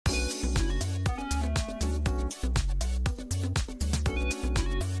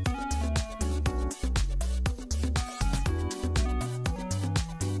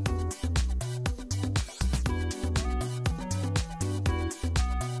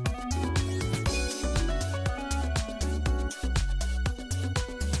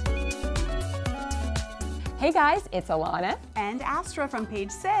Hey guys, it's Alana and Astra from Page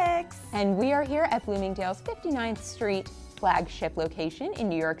 6. And we are here at Bloomingdale's 59th Street flagship location in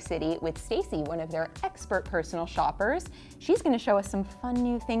New York City with Stacey, one of their expert personal shoppers. She's going to show us some fun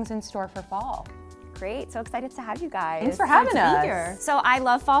new things in store for fall. Great, so excited to have you guys. Thanks for having us. Here. So I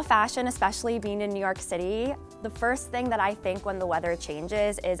love fall fashion, especially being in New York City. The first thing that I think when the weather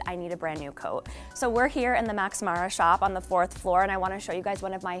changes is I need a brand new coat. So we're here in the Max Mara shop on the 4th floor, and I want to show you guys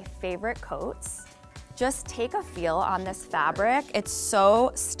one of my favorite coats. Just take a feel on this fabric. It's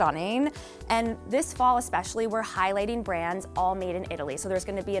so stunning. And this fall especially, we're highlighting brands all made in Italy. So there's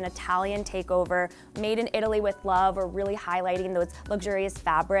gonna be an Italian takeover, made in Italy with love. We're really highlighting those luxurious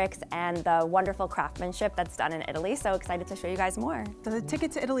fabrics and the wonderful craftsmanship that's done in Italy. So excited to show you guys more. Does the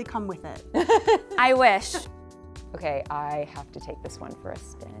ticket to Italy come with it? I wish. Okay, I have to take this one for a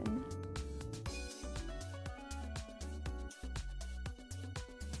spin.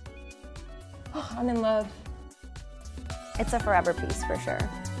 Oh, I'm in love. It's a forever piece for sure.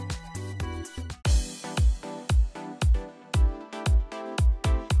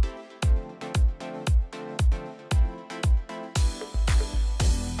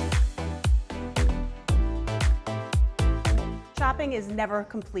 Shopping is never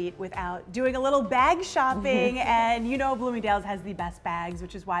complete without doing a little bag shopping, and you know Bloomingdale's has the best bags,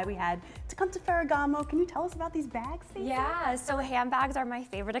 which is why we had to come to Ferragamo. Can you tell us about these bags, Stacey? Yeah, so handbags are my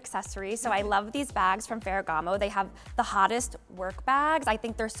favorite accessory. So I love these bags from Ferragamo. They have the hottest work bags. I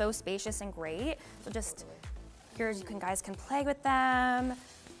think they're so spacious and great. So just, here you guys can play with them.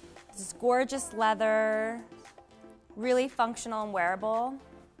 This gorgeous leather, really functional and wearable,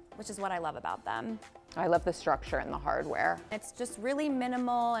 which is what I love about them. I love the structure and the hardware. It's just really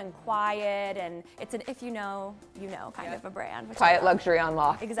minimal and quiet, and it's an if you know, you know kind of a brand. Quiet luxury on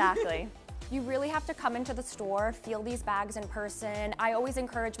lock. Exactly. You really have to come into the store, feel these bags in person. I always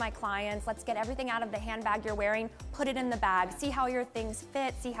encourage my clients, let's get everything out of the handbag you're wearing, put it in the bag, see how your things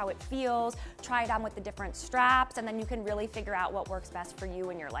fit, see how it feels, try it on with the different straps, and then you can really figure out what works best for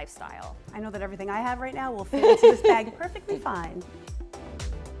you and your lifestyle. I know that everything I have right now will fit into this bag perfectly fine.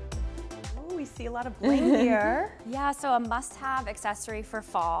 We see a lot of bling here. Yeah, so a must-have accessory for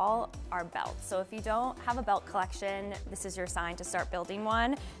fall are belts. So if you don't have a belt collection, this is your sign to start building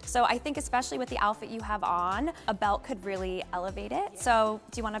one. So I think especially with the outfit you have on, a belt could really elevate it. So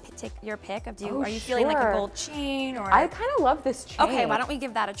do you want to take your pick of are you feeling like a gold chain or? I kind of love this chain. Okay, why don't we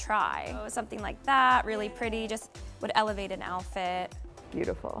give that a try? So something like that, really pretty, just would elevate an outfit.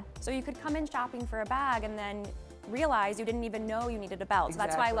 Beautiful. So you could come in shopping for a bag and then realize you didn't even know you needed a belt. So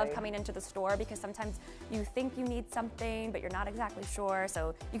that's why I love coming into the store, because sometimes you think you need something, but you're not exactly sure.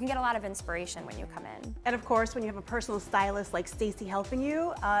 So you can get a lot of inspiration when you come in. And of course, when you have a personal stylist like Stacey helping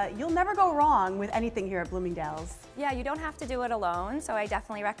you, you'll never go wrong with anything here at Bloomingdale's. Yeah, you don't have to do it alone. So I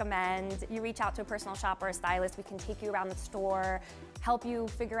definitely recommend you reach out to a personal shopper or a stylist. We can take you around the store, help you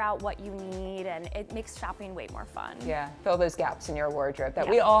figure out what you need, and it makes shopping way more fun. Yeah, fill those gaps in your wardrobe that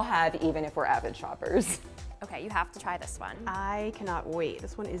we all have, even if we're avid shoppers. Okay, you have to try this one. I cannot wait.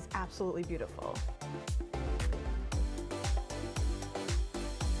 This one is absolutely beautiful.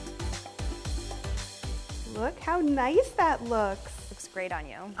 Look how nice that looks. Looks great on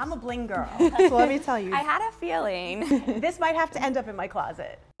you. I'm a bling girl, so let me tell you. I had a feeling. This might have to end up in my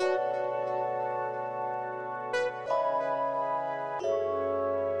closet.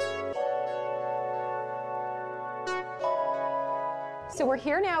 So we're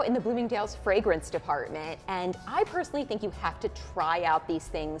here now in the Bloomingdale's fragrance department, and I personally think you have to try out these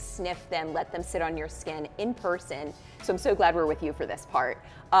things, sniff them, let them sit on your skin in person. So I'm so glad we're with you for this part.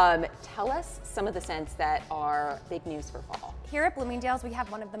 Tell us some of the scents that are big news for fall. Here at Bloomingdale's, we have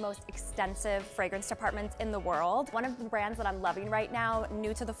one of the most extensive fragrance departments in the world. One of the brands that I'm loving right now,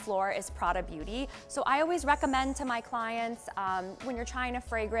 new to the floor, is Prada Beauty. So I always recommend to my clients, when you're trying a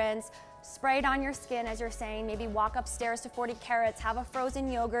fragrance, spray it on your skin, as you're saying, maybe walk upstairs to 40 Carats, have a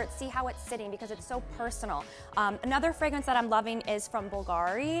frozen yogurt, see how it's sitting, because it's so personal. Another fragrance that I'm loving is from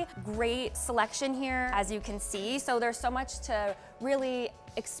Bulgari. Great selection here, as you can see. So there's so much to really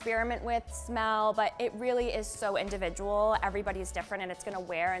experiment with, smell, but it really is so individual. Everybody's different, and it's gonna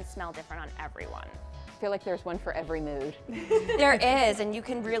wear and smell different on everyone. I feel like there's one for every mood. There is, and you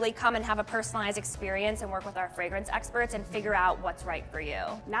can really come and have a personalized experience and work with our fragrance experts and figure out what's right for you.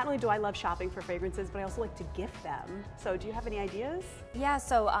 Not only do I love shopping for fragrances, but I also like to gift them. So do you have any ideas? Yeah,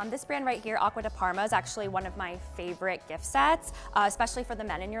 so this brand right here, Acqua di Parma, is actually one of my favorite gift sets, especially for the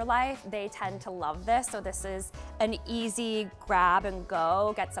men in your life. They tend to love this, so this is an easy grab and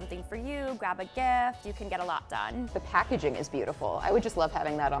go. Get something for you, grab a gift, you can get a lot done. The packaging is beautiful. I would just love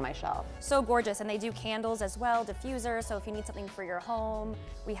having that on my shelf. So gorgeous, and they do candles as well, diffusers, so if you need something for your home,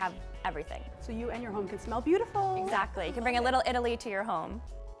 we have everything. So you and your home can smell beautiful. Exactly, you can bring a little Italy to your home.